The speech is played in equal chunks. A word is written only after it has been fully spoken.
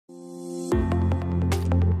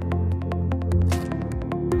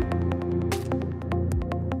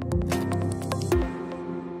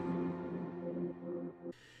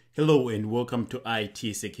Hello and welcome to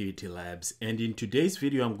IT Security Labs, and in today's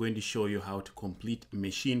video I'm going to show you how to complete a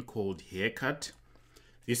machine called Haircut.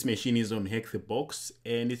 This machine is on HackTheBox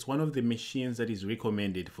and it's one of the machines that is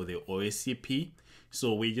recommended for the OSCP.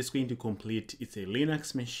 So we're just going to complete, it's a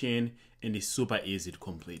Linux machine and it's super easy to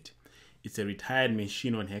complete. It's a retired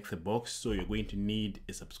machine on HackTheBox, so you're going to need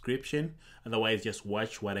a subscription. Otherwise, just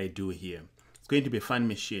watch what I do here. It's going to be a fun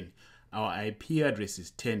machine. Our IP address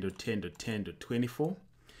is 10.10.10.24.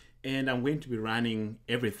 And I'm going to be running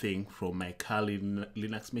everything from my Kali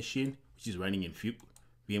Linux machine, which is running in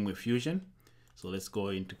VMware Fusion. So let's go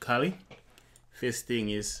into Kali. First thing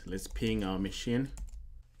is, let's ping our machine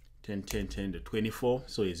 10.10.10.24.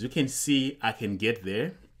 So as you can see, I can get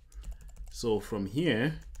there. So from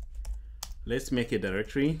here, let's make a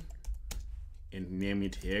directory and name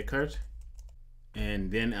it Haircut.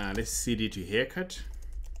 And then let's cd to Haircut.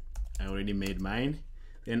 I already made mine.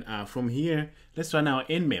 Then from here, let's run our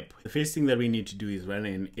nmap. The first thing that we need to do is run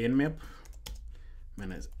an nmap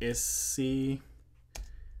 -sc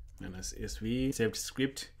 -sv saved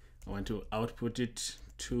script. I want to output it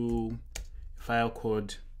to file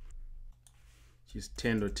code which is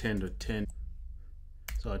 10.10.10.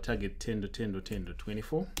 So I'll target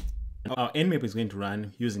 10.10.10.24. Our nmap is going to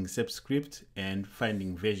run using script and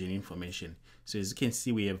finding version information. So as you can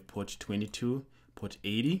see, we have port 22, port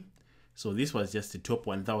 80. So this was just the top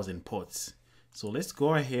 1000 ports. So let's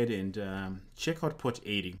go ahead and check out port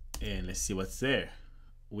 80 and let's see what's there.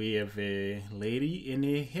 We have a lady in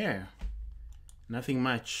a hair. Nothing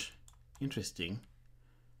much interesting.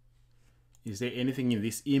 Is there anything in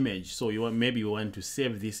this image? So maybe you want to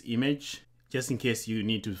save this image just in case you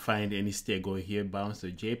need to find any steg. Go here, bounce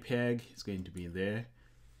the JPEG. It's going to be there.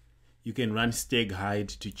 You can run steg hide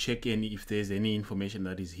to check if there's any information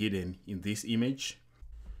that is hidden in this image.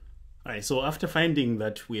 All right, so after finding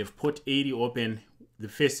that we have port 80 open, the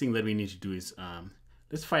first thing that we need to do is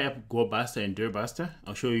let's fire up GoBuster and DirbBuster.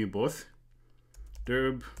 I'll show you both.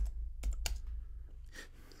 Dirb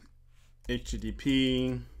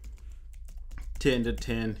HTTP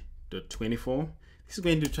 10.10.24. This is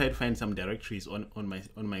going to try to find some directories on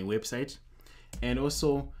my website, and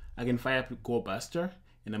also I can fire up GoBuster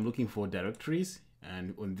and I'm looking for directories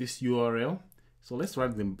and on this URL. So let's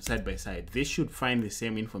run them side by side. They should find the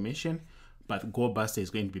same information, but GoBuster is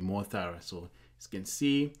going to be more thorough. So as you can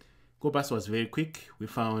see, GoBuster was very quick. We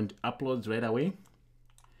found uploads right away,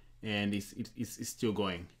 and it's still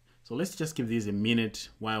going. So let's just give this a minute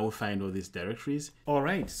while we find all these directories. All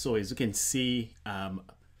right, so as you can see,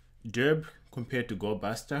 Dirb compared to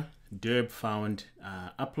GoBuster, Dirb found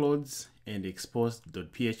uploads and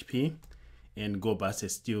exposed.php, and GoBuster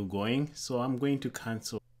is still going. So I'm going to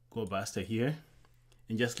cancel GoBuster here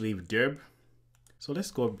and just leave Dirb. So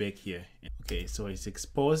let's go back here. Okay, so it's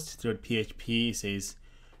exposed.php. It says,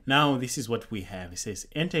 now this is what we have. It says,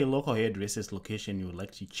 enter a local addresses location you would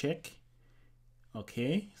like to check.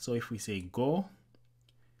 Okay, so if we say go,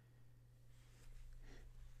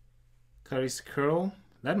 carries curl,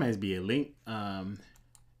 that might be a link.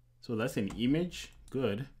 So that's an image,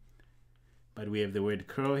 good. But we have the word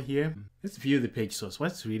curl here. Let's view the page source.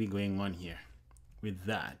 What's really going on here with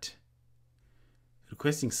that?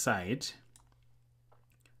 Requesting site.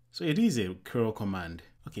 So it is a curl command.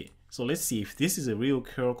 Okay, so let's see if this is a real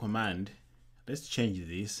curl command. Let's change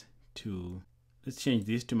this to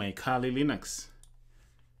my Kali Linux.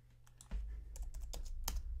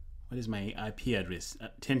 What is my IP address?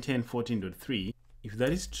 10.10.14.3. If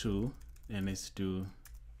that is true, then let's do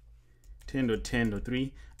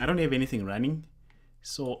 10.10.3. I don't have anything running,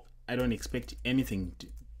 so I don't expect anything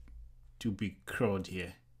to be curled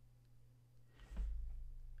here.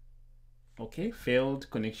 Okay, failed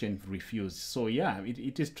connection refused. So yeah,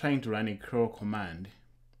 it is trying to run a curl command.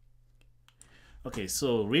 Okay,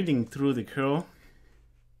 so reading through the curl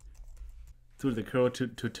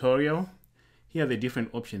tutorial, here are the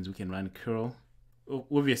different options we can run curl.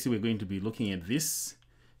 Obviously, we're going to be looking at this.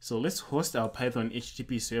 So let's host our Python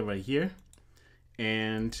HTTP server here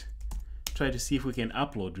and try to see if we can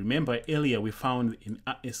upload. Remember earlier we found in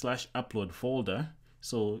a /upload folder.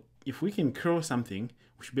 So if we can curl something,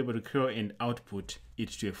 we should be able to curl and output it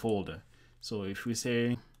to a folder. So if we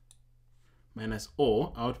say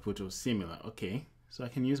 -o output or similar, okay. So I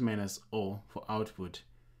can use -o for output.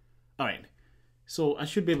 All right. So I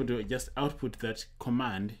should be able to just output that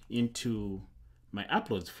command into my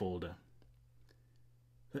uploads folder.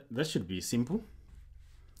 That should be simple.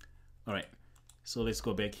 All right. So let's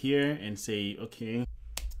go back here and say, okay.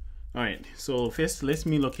 All right, so first let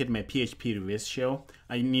me locate my PHP reverse shell.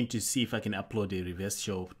 I need to see if I can upload a reverse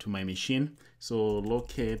shell to my machine. So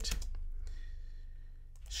locate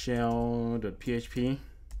shell.php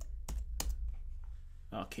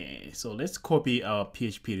Okay, so let's copy our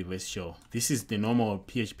PHP reverse shell. This is the normal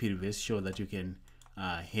PHP reverse shell that you can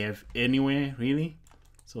have anywhere, really.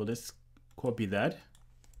 So let's copy that.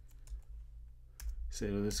 So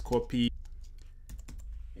let's copy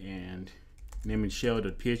and name it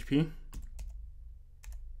shell.php.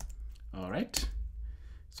 All right.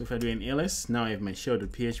 So if I do an ls, now I have my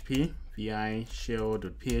shell.php, vi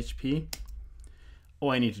shell.php.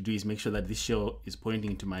 All I need to do is make sure that this shell is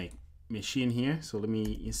pointing to my machine here. So let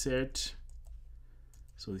me insert.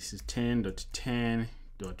 So this is 10.10.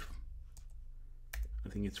 I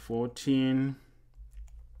think it's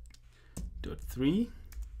 14.3.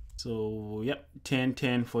 So yep,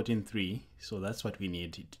 10.10.14.3. So that's what we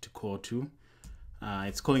need to call to.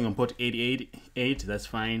 It's calling on port 888. That's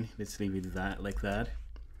fine. Let's leave it like that.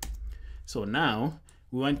 So now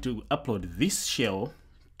we want to upload this shell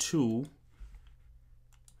to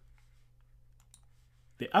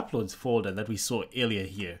the uploads folder that we saw earlier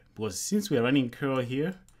here, because since we are running curl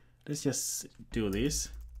here, let's just do this.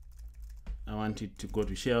 I want it to go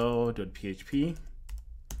to shell.php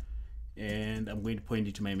and I'm going to point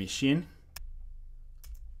it to my machine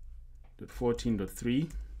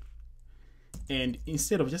 14.3, and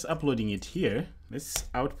instead of just uploading it here, let's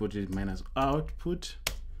output it minus output,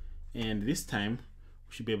 and this time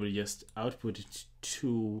we should be able to just output it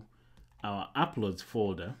to our uploads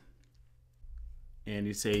folder. And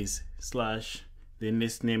it says slash, then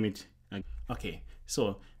let's name it. Okay,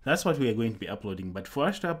 so that's what we are going to be uploading. But for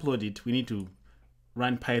us to upload it, we need to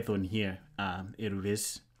run Python here, a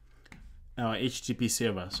reverse our HTTP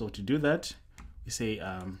server. So to do that, we say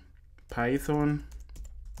Python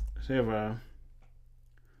server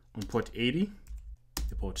on port 80.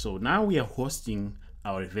 The port. So now we are hosting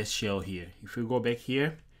our reverse shell here. If we go back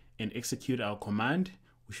here and execute our command,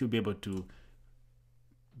 we should be able to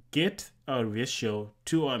get our reverse shell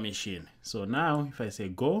to our machine. So now if I say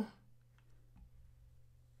go,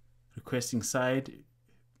 requesting side,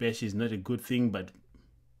 bash is not a good thing, but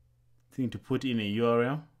thing to put in a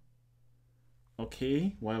URL.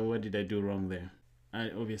 Okay, what did I do wrong there? I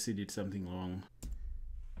obviously did something wrong.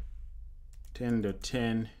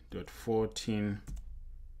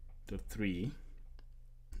 10.10.14.3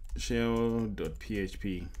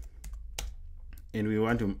 shell.php, and we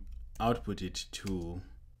want to output it to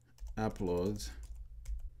uploads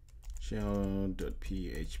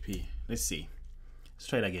shell.php. Let's see. Let's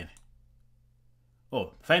try it again.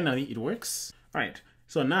 Oh, finally it works. All right.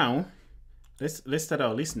 So now let's start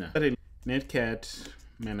our listener. Netcat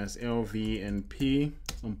 -lv and p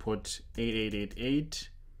on port 8888.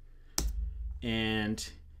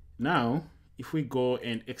 And now if we go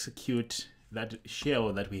and execute that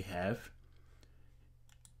shell that we have,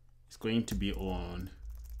 it's going to be on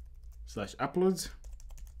 /uploads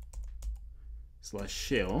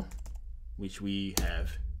 /shell, which we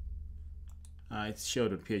have. It's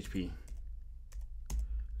shell.php.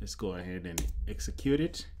 Let's go ahead and execute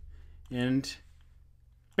it, and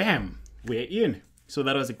bam, we're in. So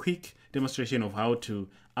that was a quick demonstration of how to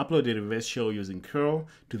upload a reverse shell using curl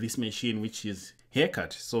to this machine, which is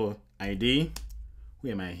Haircut. So ID,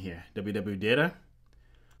 where am I here? www.data.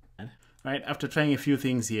 Right, after trying a few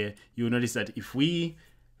things here, you'll notice that if we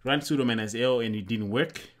run sudo -l and it didn't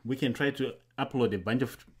work, we can try to upload a bunch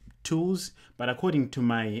of tools. But according to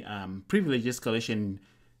my privilege escalation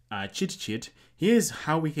cheat sheet, here's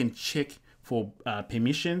how we can check for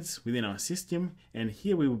permissions within our system. And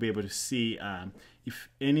here we will be able to see if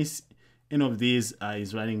any of these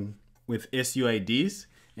is running with SUIDs.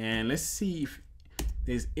 And let's see if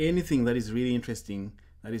there's anything that is really interesting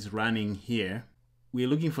that is running here. We're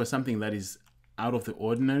looking for something that is out of the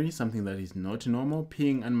ordinary, something that is not normal.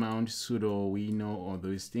 Ping, unmount, sudo, we know all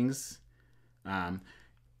those things.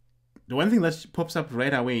 The one thing that pops up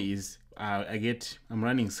right away is I'm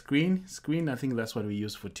running screen. I think that's what we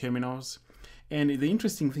use for terminals. And the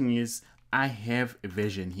interesting thing is I have a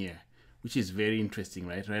version here, which is very interesting,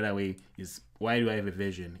 right? Right away is, why do I have a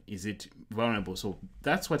version? Is it vulnerable? So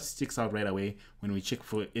that's what sticks out right away when we check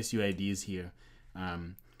for SUIDs here.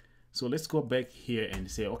 So let's go back here and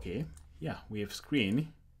say, okay, yeah, we have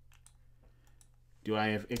screen. Do I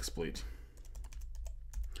have exploit?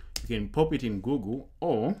 You can pop it in Google,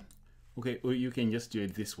 or okay, or you can just do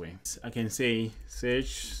it this way. I can say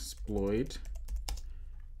search exploit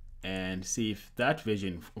and see if that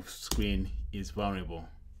version of screen is vulnerable.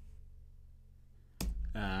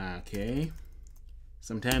 Okay,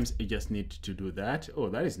 sometimes you just need to do that. Oh,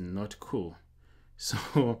 that is not cool. So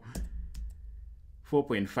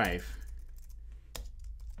 4.5.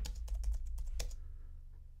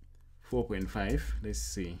 4.5, let's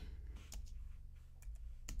see.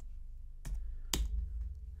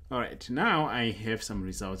 All right, now I have some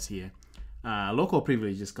results here. Local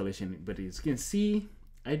privilege escalation, but as you can see,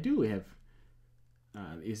 I do have,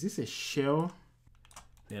 is this a shell?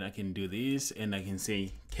 Then I can do this and I can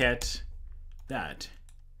say cat that.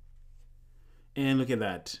 And look at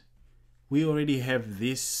that. We already have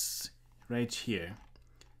this right here.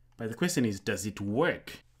 But the question is, does it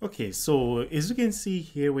work? Okay, so as you can see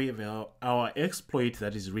here, we have our exploit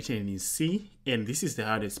that is written in C, and this is the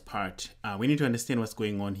hardest part. We need to understand what's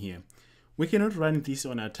going on here. We cannot run this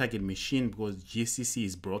on our target machine because GCC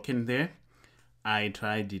is broken there. I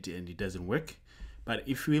tried it and it doesn't work. But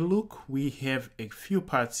if we look, we have a few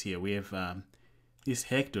parts here. We have this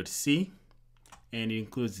hack.c, and it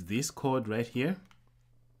includes this code right here.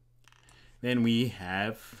 Then we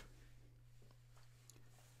have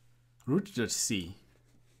root.c,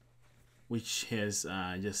 which has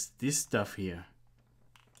just this stuff here.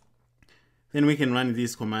 Then we can run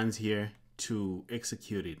these commands here to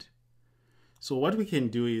execute it. So what we can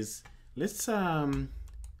do is, let's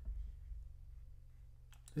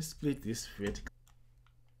split this vertical.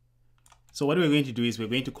 So what we're going to do is we're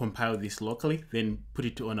going to compile this locally, then put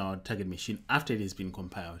it on our target machine after it has been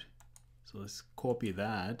compiled. So let's copy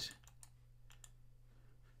that.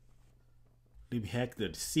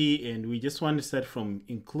 libhack.c, and we just want to start from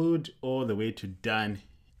include all the way to done,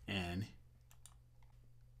 and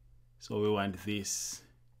so we want this.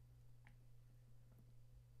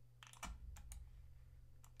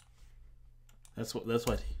 That's what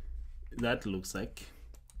that looks like.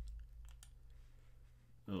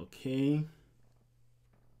 Okay,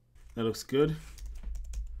 that looks good.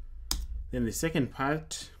 Then the second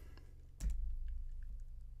part,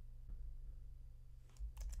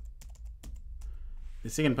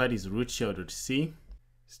 is root shell.c.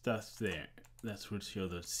 Starts there. That's root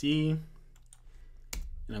shell.c.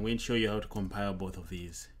 And I'm going to show you how to compile both of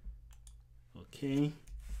these. Okay.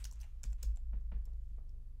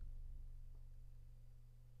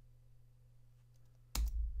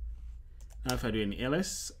 Now if I do an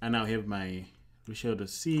ls, I now have my root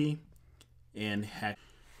shell.c and hack.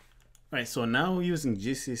 Right, so now using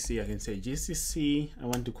GCC, I can say GCC, I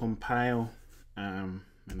want to compile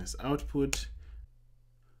minus output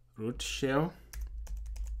root shell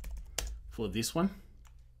for this one.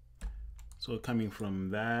 So coming from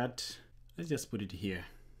that, let's just put it here.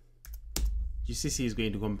 GCC is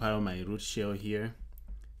going to compile my root shell here.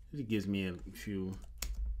 It gives me a few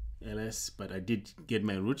ls, but I did get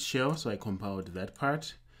my root shell, so I compiled that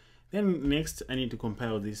part. Then next I need to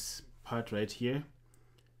compile this part right here,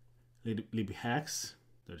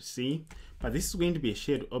 libhacks.c, but this is going to be a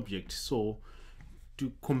shared object. So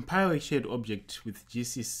to compile a shared object with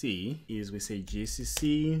GCC is we say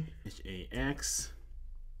GCC HAX,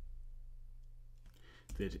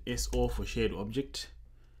 that SO for shared object,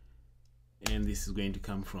 and this is going to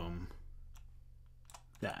come from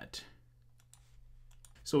that.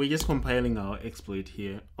 So we're just compiling our exploit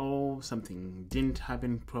here. Oh, something didn't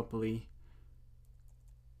happen properly.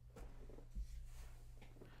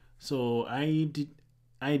 So I did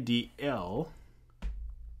IDL.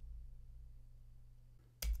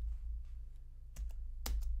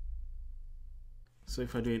 So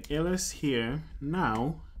if I do an ls here,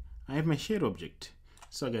 now I have my shared object.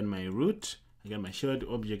 So I got my root, I got my shared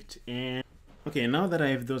object, and okay, now that I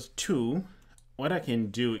have those two, what I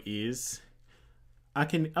can do is I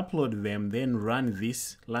can upload them, then run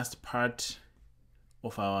this last part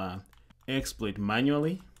of our exploit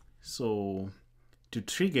manually. So to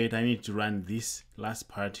trigger it, I need to run this last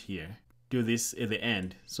part here. Do this at the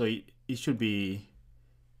end. So it should be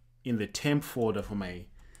in the temp folder for my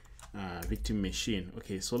victim machine.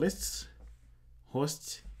 Okay, so let's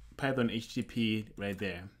host Python HTTP right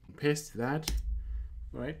there. Paste that.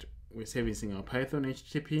 Right, we're servicing our Python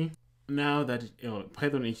HTTP. Now that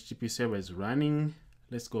Python HTTP server is running,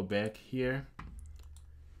 let's go back here.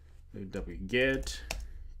 Get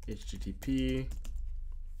HTTP,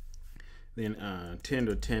 then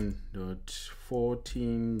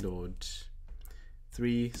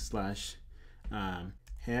 10.10.14.3/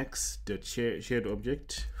 hacks.shared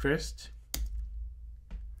object first.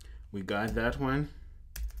 We got that one,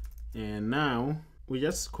 and now we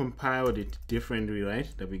just compiled it differently, right?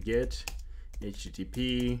 That we get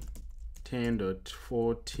HTTP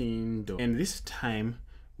 10.14. And this time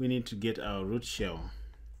we need to get our root shell.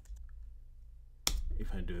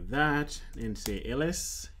 If I do that and say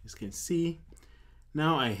ls, you can see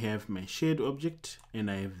now I have my shared object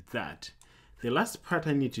and I have that. The last part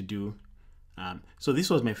I need to do, so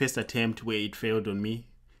this was my first attempt where it failed on me.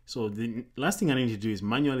 So the last thing I need to do is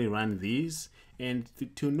manually run these, and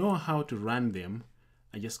to know how to run them,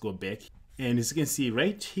 I just go back And as you can see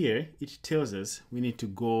right here, it tells us we need to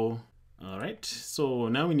go. All right, so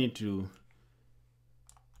now we need to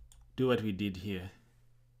do what we did here.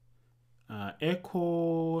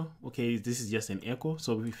 Echo, okay, this is just an echo.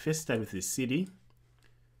 So we first start with the city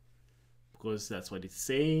because that's what it's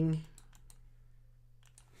saying.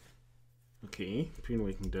 Okay, print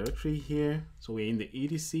working directory here. So we're in the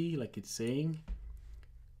etc like it's saying.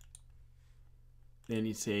 Then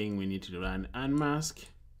it's saying we need to run unmask.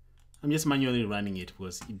 I'm just manually running it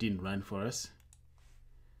because it didn't run for us.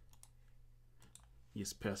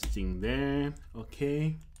 Just pasting there.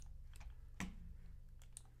 Okay.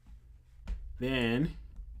 Then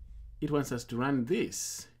it wants us to run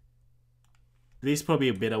this. There's probably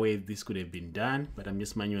a better way this could have been done, but I'm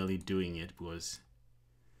just manually doing it because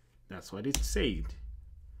that's what it said.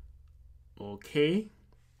 Okay.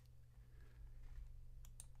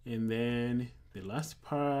 And then the last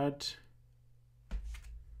part,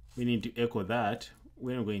 we need to echo that.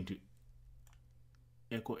 We're not going to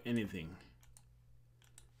echo anything.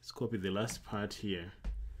 Let's copy the last part here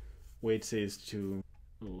where it says to,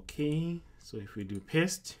 okay. So if we do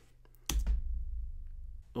paste,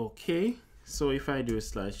 okay. So if I do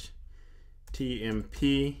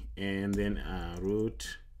 /tmp and then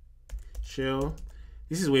root shell,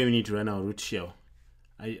 this is where we need to run our root shell.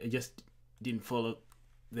 I just didn't follow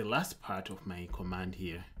the last part of my command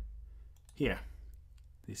here.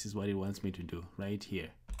 This is what it wants me to do right here.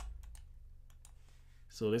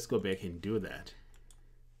 So let's go back and do that.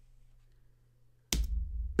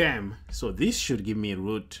 Bam! So this should give me a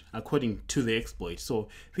root according to the exploit. So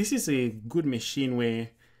this is a good machine where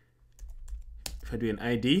if I do an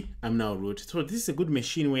ID, I'm now root. So this is a good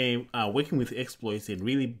machine where working with exploits and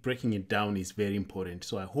really breaking it down is very important.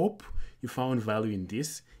 So I hope you found value in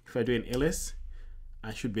this. If I do an ls,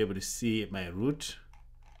 I should be able to see my root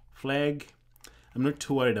flag. I'm not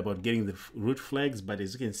too worried about getting the root flags, but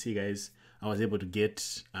as you can see, guys, I was able to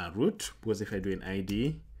get root because if I do an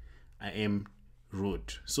ID, I am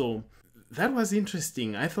root. So that was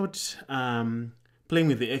interesting. I thought playing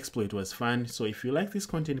with the exploit was fun. So if you like this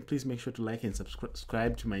content, please make sure to like and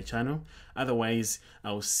subscribe to my channel. Otherwise,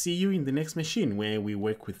 I'll see you in the next machine where we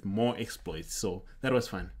work with more exploits. So that was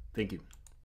fun. Thank you.